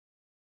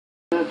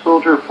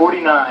Soldier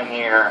 49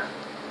 here.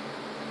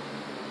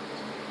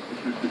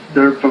 This is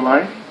Disturbed for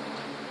Life.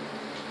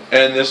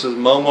 And this is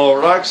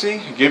Momo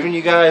Roxy, giving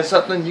you guys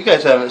something you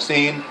guys haven't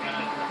seen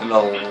in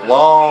a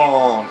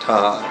long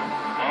time.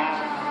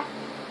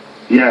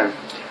 Yes,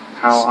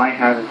 how I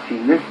haven't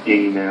seen this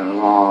game in a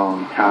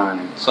long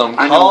time.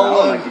 I know I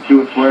would like to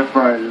do it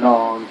for a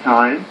long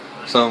time.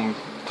 Some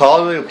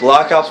Call of Duty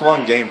Black Ops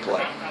 1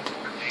 gameplay.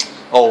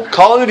 Oh,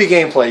 Call of Duty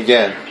gameplay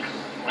again.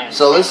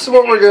 So this is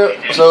what we're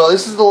gonna. So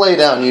this is the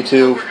laydown,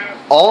 YouTube.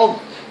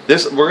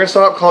 We're gonna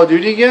start up Call of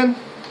Duty again,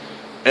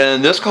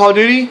 and this Call of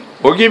Duty,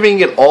 we're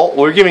giving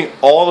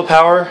all the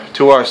power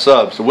to our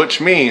subs,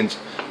 which means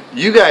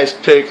you guys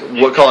pick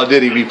what Call of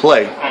Duty we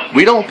play.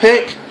 We don't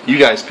pick, you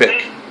guys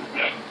pick.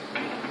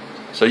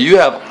 So you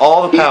have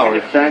all the power.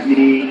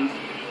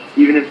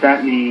 Even if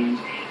that means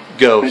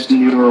Ghost. the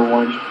newer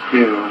ones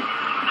too.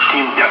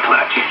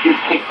 If you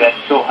pick that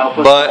still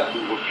helpless,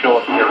 we will show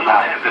up to your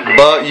house.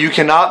 But you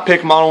cannot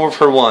pick Modern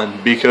Warfare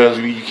 1 because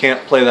you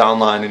can't play that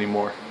online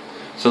anymore.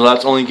 So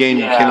that's the only game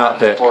you cannot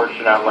pick.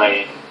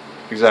 Unfortunately.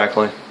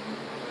 Exactly.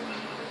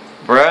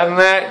 Rather than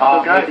that,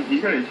 guys,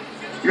 you're gonna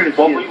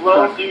what we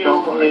will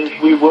do is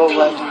we will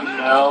let you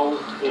know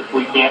if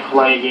we can't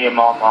play a game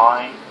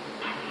online.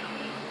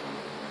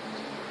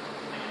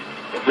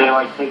 If they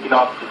take it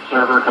off the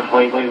server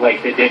completely,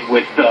 like they did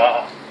with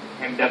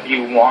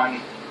MW1,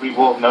 we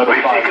will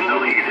notify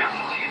you.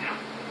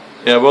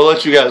 Yeah, we'll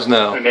let you guys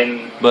know.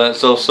 But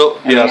so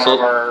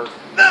our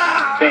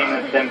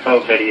famous info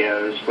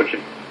videos, which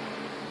are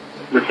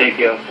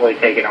ridiculously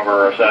taken over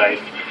our site.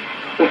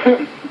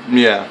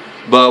 Yeah,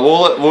 but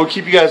we'll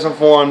keep you guys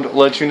informed.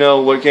 Let you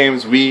know what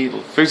games we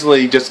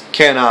physically just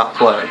cannot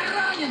play.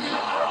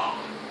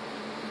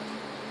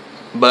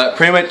 But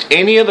pretty much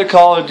any of the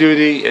Call of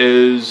Duty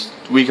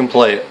we can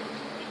play it.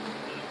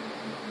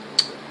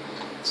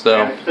 So.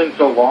 Man, it's been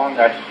so long,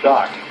 I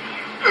suck.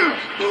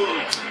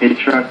 And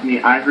trust me,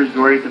 I've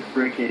resorted to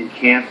frickin'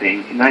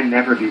 camping, and I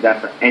never do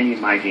that for any of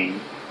my games.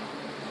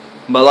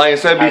 But like I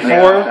said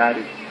before,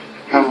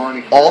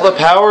 all the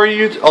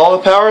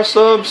power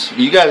subs,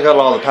 you guys got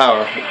all the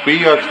power.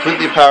 We are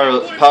completely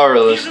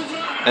powerless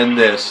in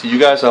this. You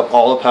guys have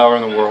all the power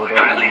in the world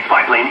right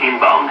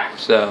now.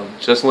 So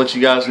just to let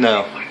you guys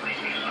know.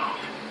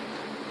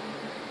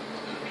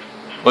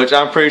 Which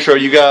I'm pretty sure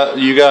you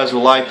guys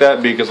will like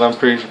that because I'm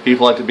pretty sure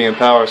people like to be in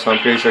power, so I'm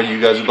pretty sure you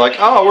guys will be like,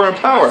 oh, we're in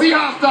power.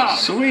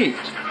 Sweet.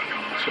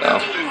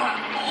 So.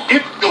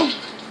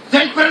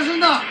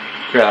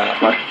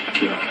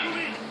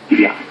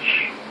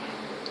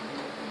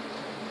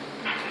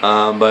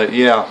 But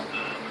yeah.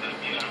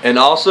 And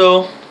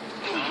also,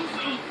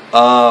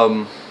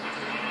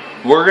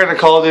 we're gonna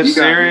call this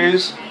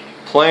series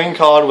Playing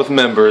COD with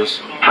Members,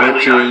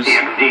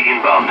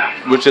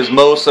 which is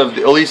most of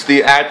at least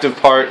the active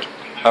part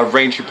of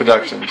Raintree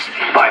Productions.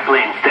 Spy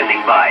plane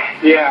standing by.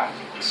 Yeah.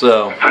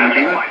 So,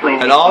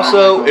 and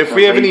also, if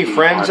we have any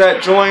friends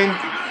that join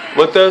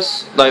with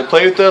us,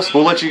 play with us,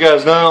 we'll let you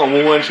guys know, and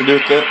we'll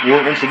introduce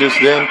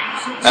them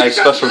as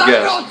special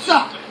guests.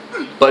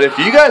 But if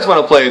you guys want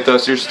to play with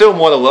us, you're still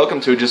more than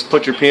welcome to. Just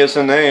put your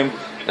PSN name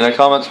in the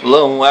comments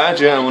below, and we'll add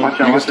you, and you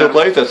can still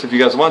play with us if you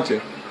guys want to.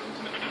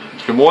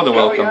 You're more than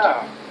welcome. Oh,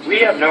 yeah. We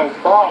have no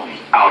problem.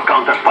 Our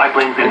counter spy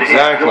planes in the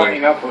air.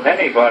 Joining up with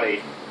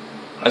anybody.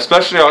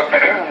 Especially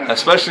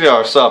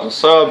our subs.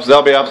 Subs,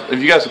 if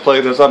you guys can play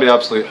with us, that'll be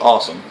absolutely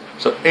awesome.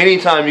 So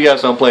anytime you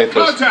guys don't play with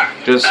us,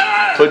 just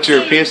put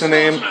your PSN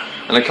name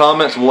in the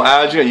comments, we'll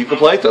add you, and you can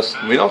play with us.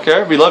 We don't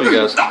care. We love you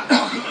guys.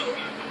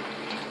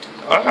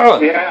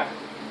 Yeah.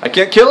 I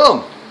can't kill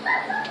him.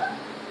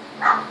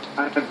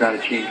 I've got to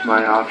change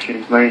my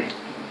options. My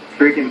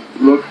freaking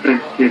look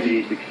sensitivity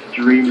is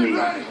extremely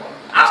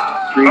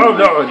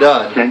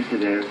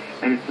sensitive,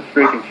 and it's a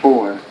freaking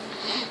 4.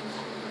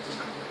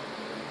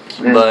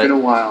 And it's been a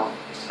while.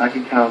 I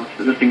can tell I'm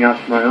slipping out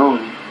to my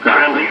own.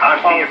 Friendly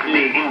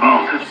RCXD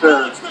inbound.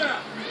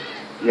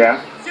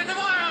 Yeah?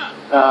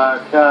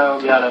 Kyle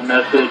got a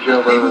message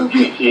over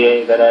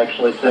GTA that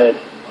actually said,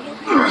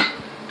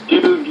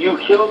 dude, you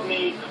killed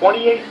me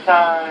 28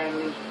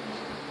 times.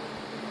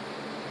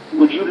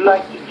 Would you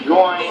like to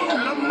join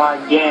my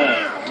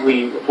gang?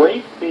 We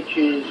rape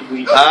bitches,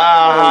 we...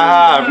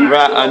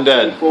 I'm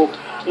dead. People.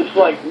 It's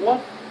like,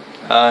 what?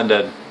 I'm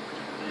dead.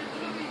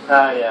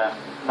 Yeah,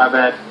 my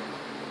bad.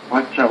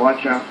 Watch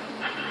out.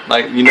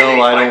 You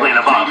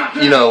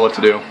know what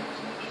to do.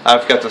 I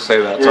forgot to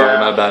say that. Sorry,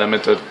 my bad. I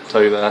meant to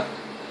tell you that.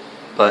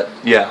 But,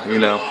 yeah, you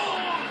know.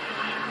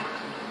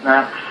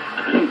 Nah.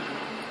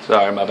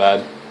 Sorry, my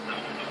bad.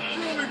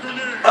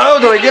 Oh,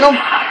 did I get him?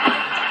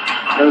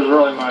 It was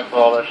really my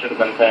fault. I should have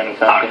been paying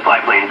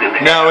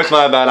attention. No, it's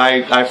my bad.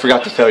 I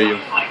forgot to tell you.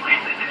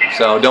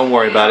 So don't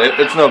worry about it.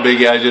 It's no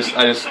biggie. I just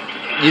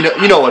you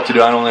know what to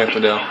do. I don't have to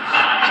do.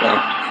 So.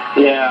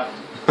 Yeah.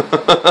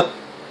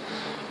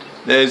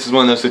 This is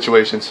one of those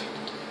situations.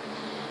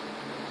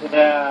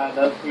 Yeah,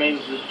 that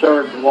means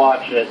Disturbed to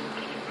watch it.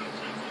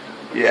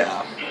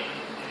 Yeah.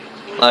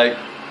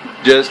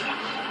 Just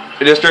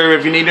Disturb,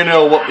 if you need to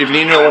know what to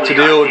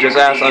do, just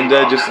ask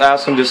Undead. Just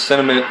ask him. Just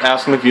send him.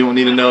 Ask him if you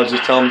need to know.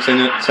 Just tell him. Send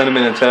him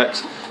in a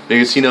text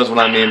because he knows what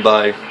I mean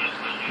by.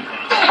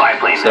 Spy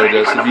planes So ready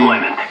just for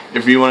deployment.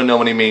 if you want to know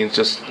what he means,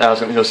 just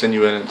ask him. He'll send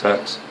you in a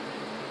text.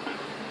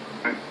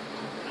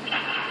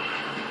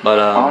 But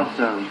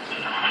Awesome.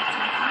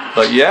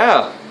 But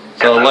yeah.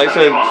 So like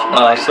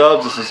I said,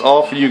 subs. This is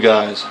all for you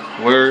guys.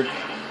 We're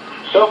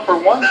So for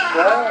once,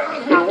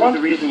 the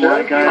reason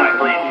why, guys. Spy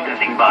planes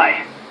standing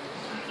by.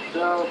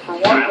 So for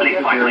once, I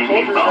guess the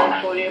soldier's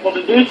actually able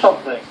to do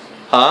something.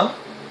 huh?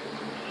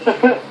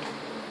 Am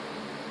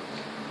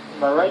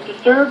I right,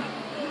 Disturbed?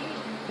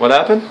 What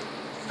happened?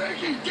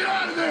 Get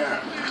out of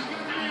there!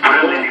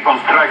 Friendly from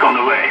strike on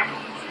the way.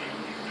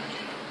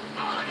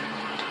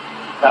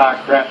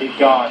 Ah, crap, he's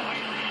gone.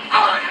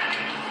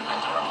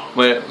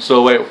 Wait.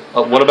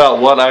 What about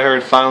what I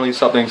heard? Finally,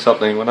 something.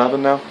 What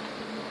happened now?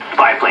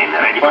 Spy plane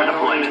ready for Finally,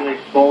 deployment.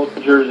 the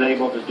soldier is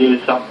able to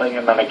do something,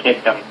 and then I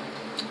kicked him.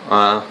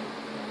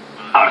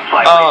 Our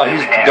spy Oh, plane he's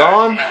is in the air.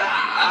 gone.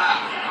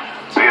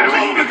 We are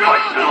winning good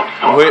fight. Do not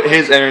stop.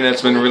 His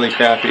internet's been really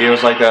crappy. It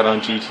was like that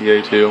on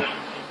GTA too.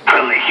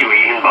 Friendly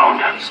Huey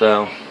inbound.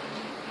 So.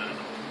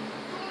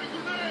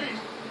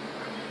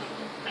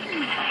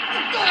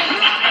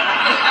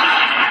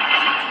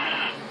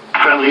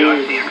 Friendly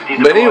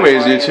RCXD But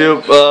anyways,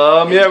 deployed.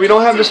 YouTube, yeah, we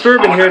don't have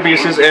Disturb in here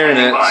because his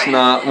internet's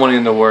not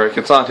wanting to work.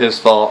 It's not his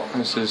fault.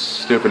 It's his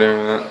stupid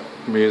internet.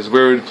 Because we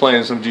were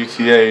playing some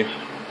GTA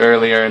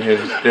earlier and it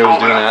was doing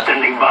that.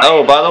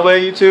 Oh, by the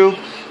way, YouTube,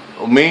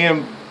 me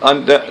and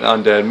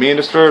Undead, me and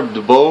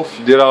Disturb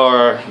both did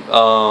our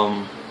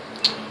car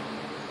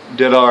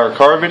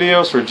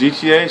videos for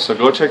GTA, so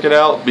go check it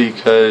out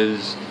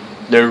because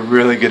they're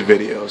really good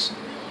videos.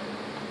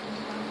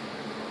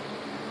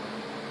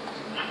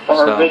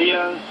 Our So.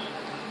 videos.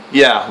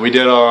 Yeah, we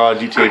did our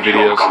GTA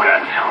videos.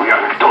 Comrades, we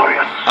are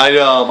victorious.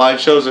 I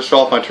chose to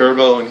show off my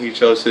turbo, and he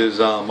chose his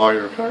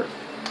Mario Kart.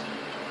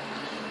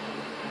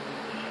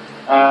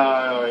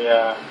 Oh,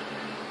 yeah.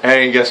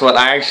 Hey, guess what?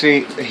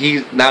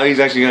 He's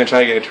actually gonna try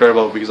to get a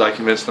turbo because I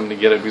convinced him to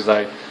get it because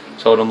I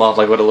showed him off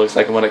like what it looks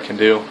like and what it can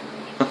do.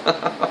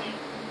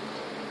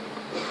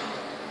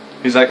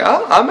 He's like,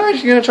 I'm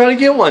actually gonna try to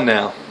get one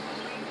now.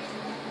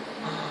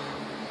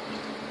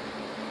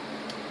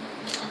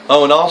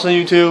 Oh, and also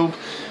YouTube,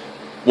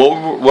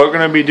 what we're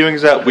gonna be doing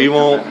is that we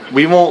won't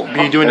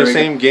be doing the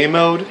same game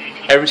mode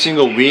every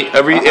single week,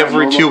 every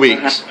 2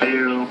 weeks.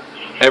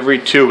 Every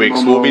 2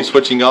 weeks, we'll be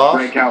switching off.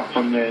 Break out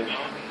from this.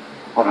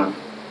 Hold on.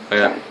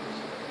 Yeah.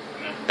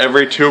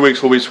 Every 2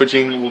 weeks we'll be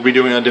switching. We'll be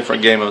doing a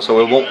different game mode,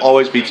 so it won't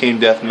always be team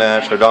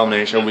deathmatch or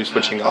domination. We'll be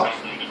switching off.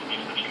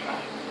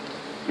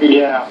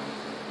 Yeah.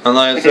 And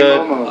like I Hey, said,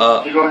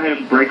 Momo, you go ahead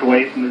and break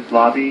away from this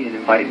lobby and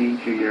invite me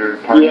to your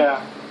party.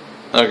 Yeah.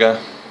 okay.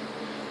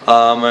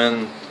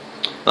 And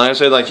like I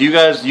said, like you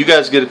guys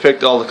get to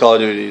pick all the Call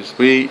of Duties.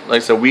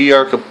 We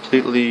are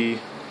completely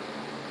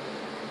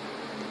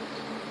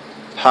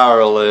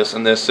powerless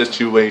in this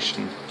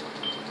situation.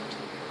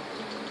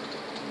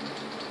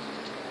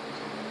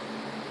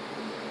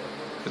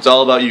 It's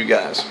all about you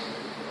guys.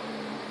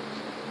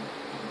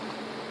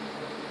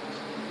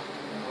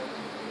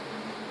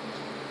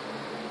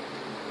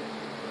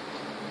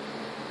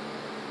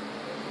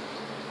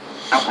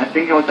 I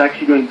think I was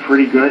actually doing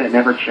pretty good. I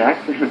never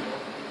checked.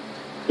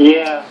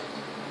 Yeah.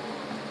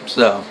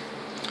 So,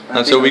 and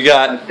I so we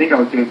got. think I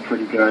was doing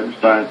pretty good,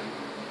 but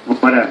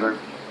whatever.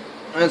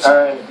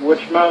 Alright,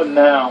 which mode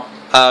now?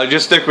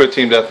 Just stick with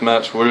Team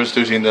Deathmatch. We're just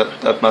doing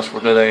Deathmatch for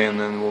today, and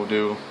then we'll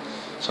do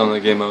some of the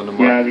game mode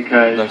tomorrow. Yeah,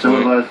 because next some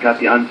week. of us got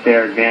the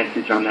unfair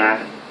advantage on that.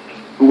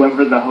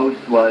 Whoever the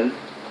host was.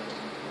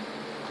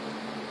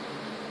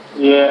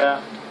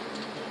 Yeah.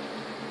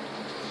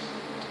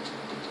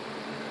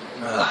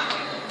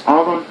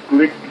 All those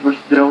glitches were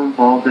still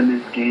involved in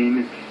this game.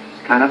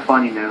 It's kind of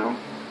funny now.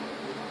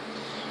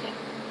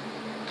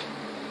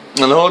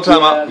 And the whole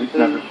time,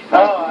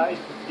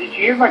 Did you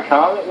hear my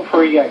comment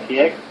before you got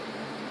kicked?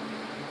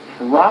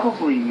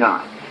 Probably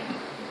not.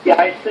 Yeah,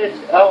 I said,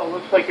 oh, it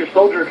looks like your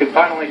soldier could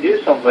finally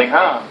do something,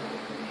 huh?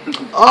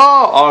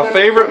 our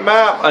favorite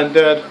map,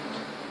 Undead.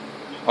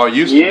 Or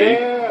used to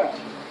Yeah.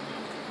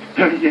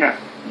 Yeah,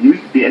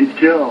 used to be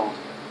until.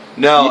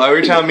 No,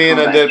 every time me and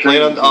Undead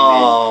played on. Combat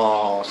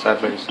Oh, sad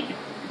face.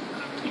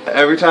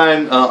 Every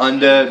time me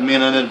and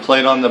Undead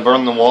played on the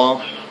Burn the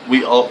Wall,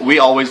 we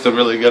always did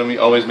really good and we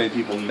always made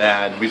people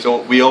mad.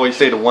 We always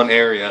stayed in one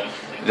area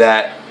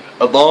that,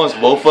 as long as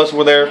both of us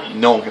were there,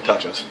 no one could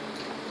touch us.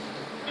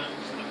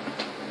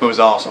 It was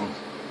awesome.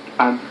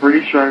 I'm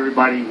pretty sure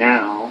everybody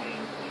now.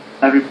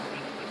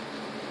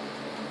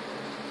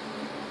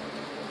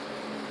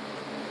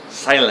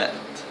 Silent.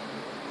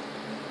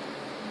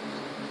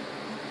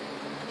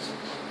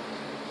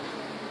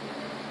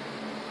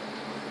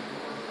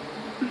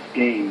 This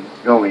game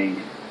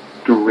going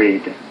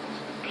grid.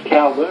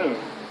 Kowloon.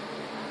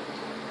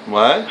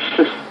 What?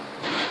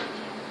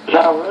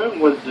 Kowloon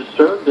was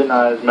disturbed in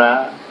eyes,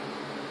 Matt.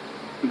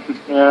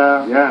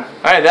 Yeah. Yeah.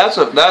 Alright,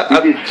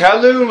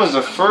 Kowloon was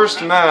the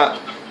first map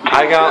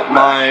I got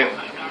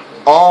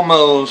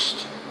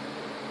almost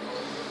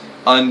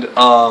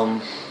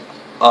no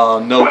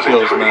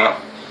kills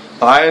map.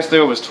 The highest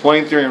there was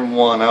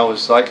 23-1. I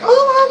was like,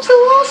 oh, I'm so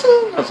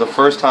awesome. That's the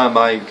first time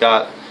I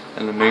got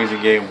an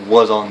amazing game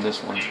was on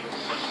this one.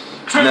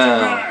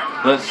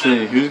 Now, let's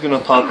see. Who's going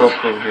to pop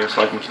up over here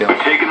so I can kill him?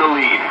 Taking the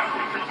lead.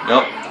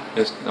 Nope.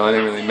 No, I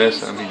didn't really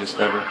miss him. He just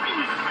never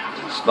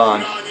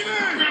spawned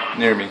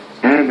near me.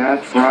 And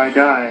that's where I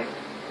die.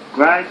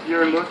 Glad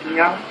you're looking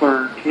out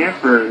for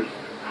campers.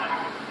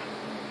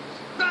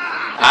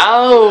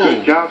 Ow!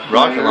 Good job,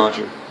 Rocket player.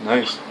 launcher.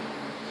 Nice.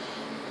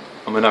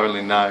 I mean, not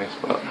really nice,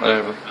 but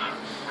whatever.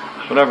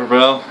 Whatever,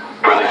 bro.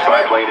 Friendly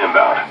spy plane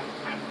inbound.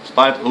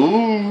 Spy.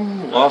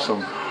 Ooh,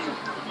 awesome.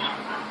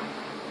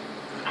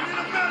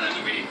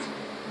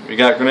 We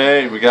got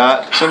grenade. We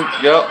got some.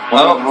 Yo.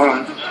 Hold Oh.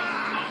 on.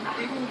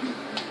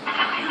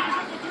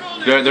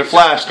 They're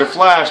flashed. They're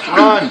flashed.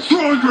 Run.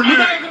 Throwing grenade!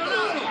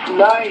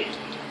 Nice.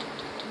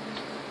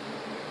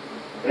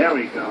 There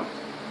we go.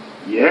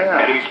 Yeah.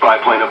 Enemy spy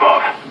plane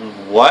above.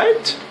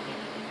 What?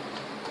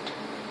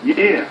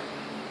 Yeah.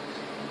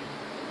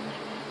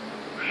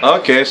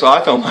 Okay, so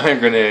I throw my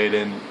grenade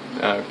and.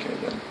 Okay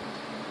then.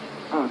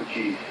 Oh,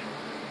 jeez.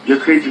 You're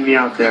creeping me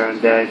out there,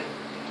 Undead.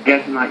 I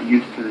guess I'm not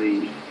used to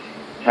the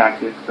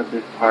tactics of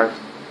this part.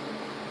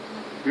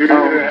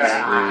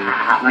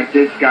 Oh, like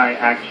this guy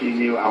actually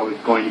knew I was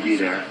going to be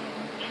there.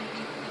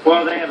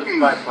 Well, they have a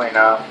spy plane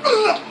up.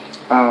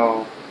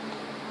 Oh.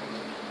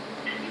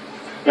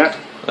 Yep.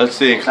 Let's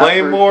see.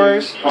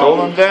 Claymores. Throw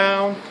them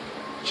down.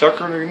 Chuck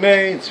a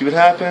grenade. See what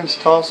happens.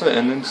 Toss it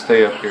and then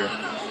stay up here.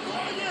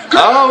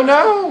 Oh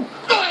no!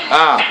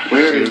 Ah.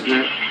 Where is shoot.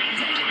 it?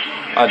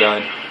 I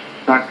died.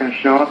 It's not going to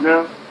show up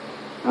now?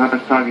 Well,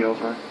 it's probably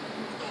over.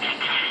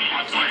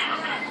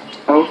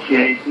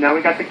 Okay, so now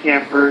we got the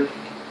campers.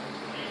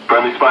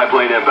 Friendly spy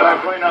plane Spy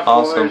inbound. plane up,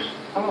 Awesome. boys.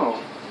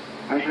 Oh.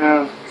 I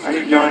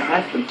didn't know I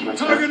had something like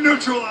that. Target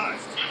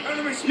neutralized!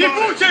 Enemy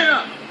spotted!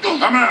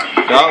 I'm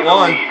out! Got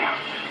one.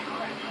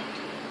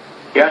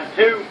 Got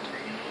two.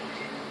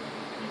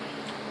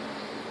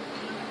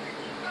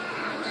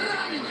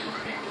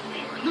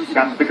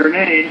 Got the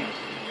grenade.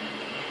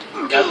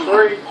 Got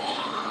three.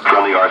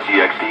 Friendly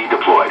RCXD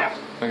deployed.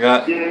 I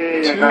got. Yay,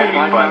 I Two. got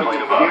Spy my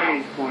plane above.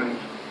 experience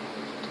points.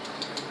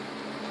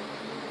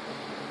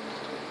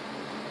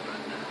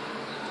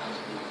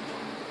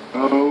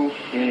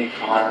 Okay,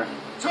 car.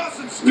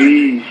 Tossing stick!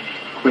 Please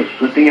quit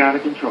flipping out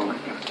of control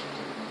like that.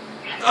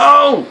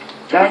 Oh!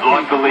 That's We've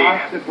lost the lead.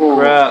 impossible.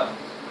 Crap.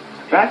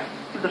 That's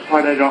the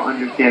part I don't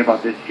understand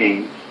about this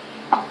game.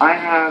 I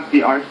have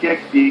the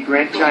RCXD,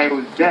 granted I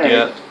was dead,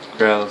 Yeah.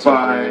 Crap. That's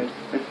but okay.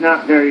 it's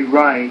not very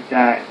right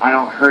that I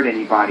don't hurt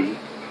anybody.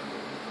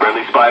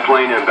 Friendly spy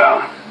plane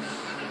inbound.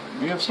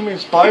 You have so many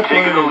spy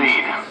Taking the planes.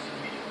 lead.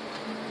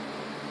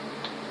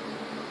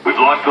 We've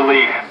lost the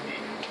lead.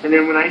 And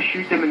then when I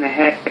shoot them in the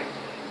head,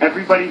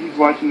 everybody who's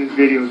watching this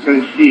video is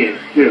going to see it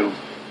too.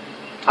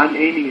 I'm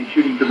aiming and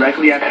shooting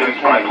directly at their Enemy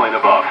spy plane head,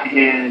 above.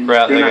 and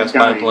Crap. They they're got not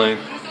spy dying. plane.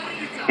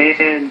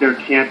 And they're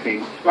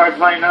camping. Spy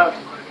plane up.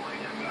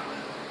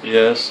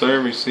 Yes,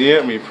 sir. We see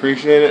it. We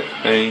appreciate it.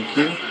 Thank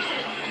you.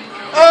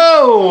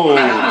 Oh!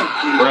 I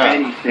don't see Crap.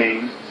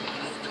 anything.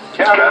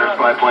 Counter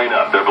spy plane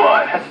up. They're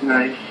blind. That's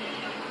nice.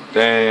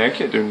 Dang, I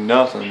can't do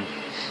nothing.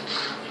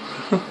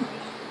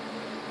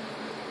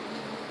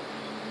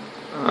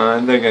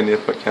 I think I need to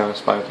put counter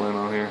spy plane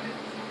on here.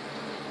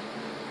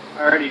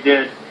 I already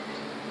did.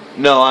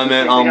 No, I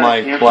meant on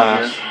my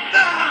class.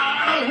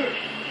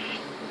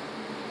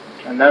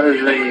 And that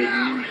is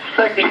a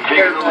second We've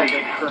care taken the package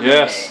lead. for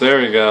Yes, there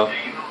we go.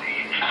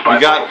 Spy We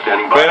plane got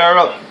standing by. radar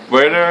up.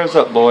 Radar is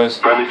up, boys.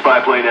 Friendly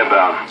spy plane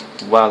inbound.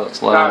 Wow,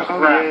 that's loud.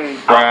 Oh, yay.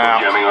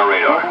 Crap. Jamming our Don't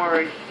radar.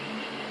 worry.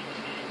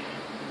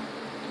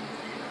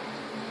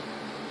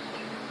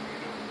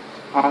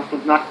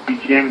 Hostiles not be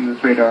jamming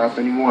this radar up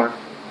anymore.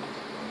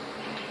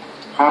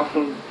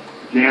 Hostile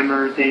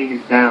jammer thing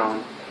is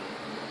down.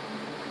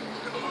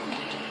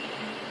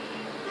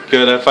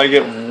 Good. If I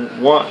get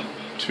one,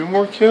 two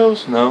more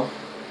kills, no,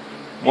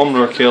 one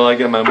more kill, I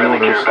get my Friendly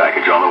care mortars.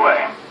 package on the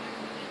way.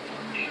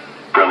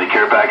 Friendly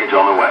care package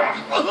on the way.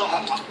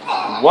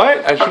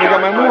 What? I should have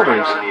got my Counter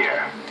mortars. in the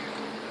air.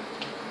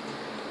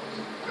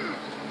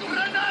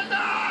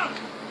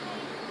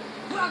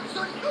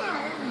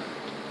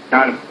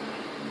 Got him.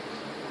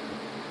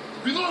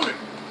 Reloading!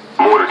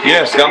 Mortar team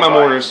Yes, got my standing by.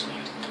 mortars.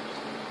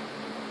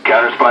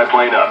 Counter spy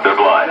plane up. They're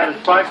blind. Got a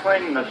spy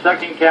plane in the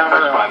second counter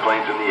Our spy up.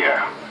 planes in the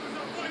air.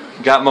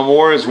 Got my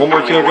mortars. One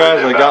more kill,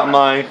 guys. I got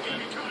my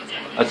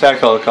attack Friendly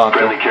helicopter.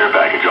 care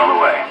package on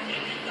the way.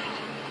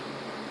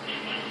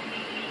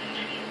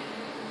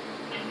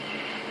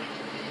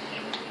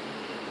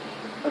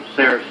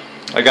 Upstairs.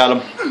 I got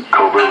him.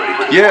 Cobra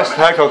ready for Yes,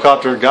 attack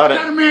helicopter. Got Got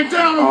a it. man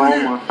down over Oh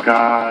here! my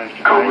gosh.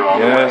 Cobra on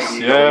the way. Yes,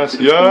 yes,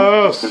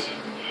 yes.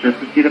 Just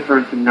to see the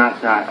person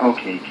not die.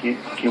 Okay,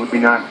 can we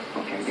not?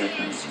 Okay, I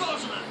guess not.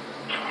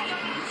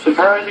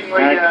 Surprisingly,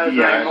 guys,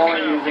 Yeah. I'm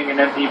only using an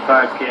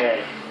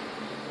MP5K.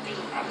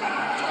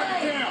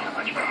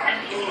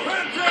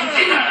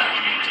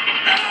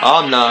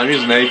 I'm not. I'm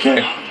using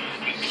AK.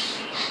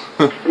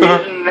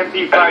 Using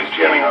MP5 Enemies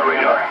jamming our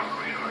radar.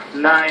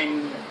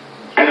 9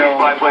 Enemy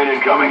spy plane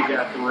incoming.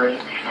 death rate.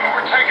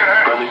 We're taking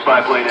her. Friendly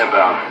spy plane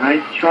inbound.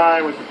 Nice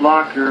try with the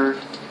blocker.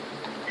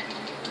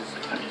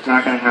 That's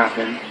not gonna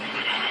happen.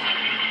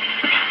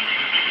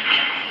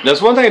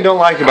 That's one thing I don't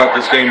like about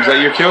this game is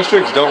that your kill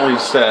streaks don't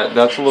reset.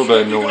 That's a little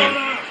bit annoying.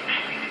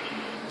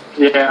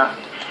 Yeah.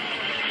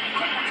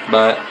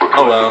 But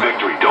oh well.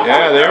 Victory. Don't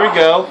Yeah, let there we down.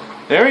 go.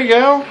 There we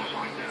go.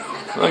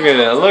 Look at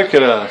that. Look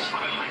at us.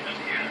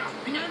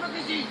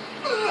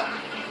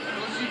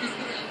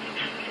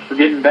 We're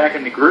getting back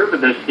in the groove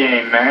of this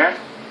game, man.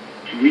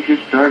 We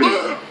just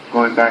started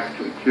going back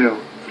to it too.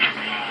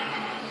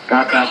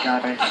 Got that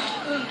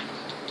guy.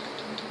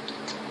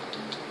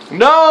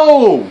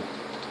 No!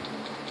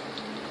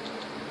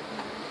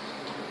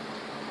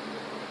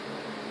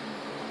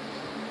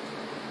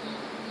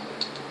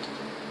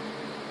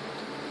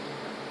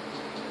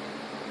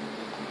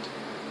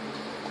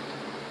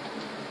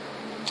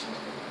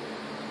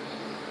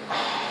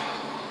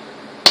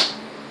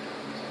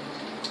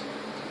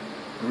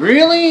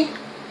 Really?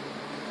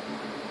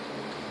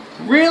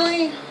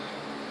 Really?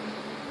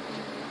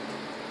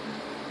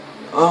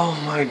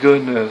 Oh my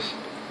goodness.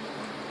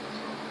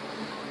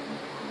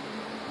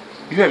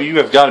 You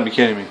have got to be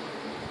kidding me.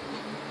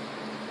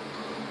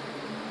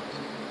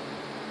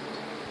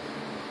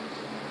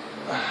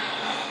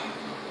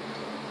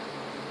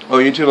 Oh,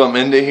 YouTube, I'm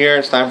into here.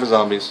 It's time for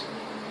zombies.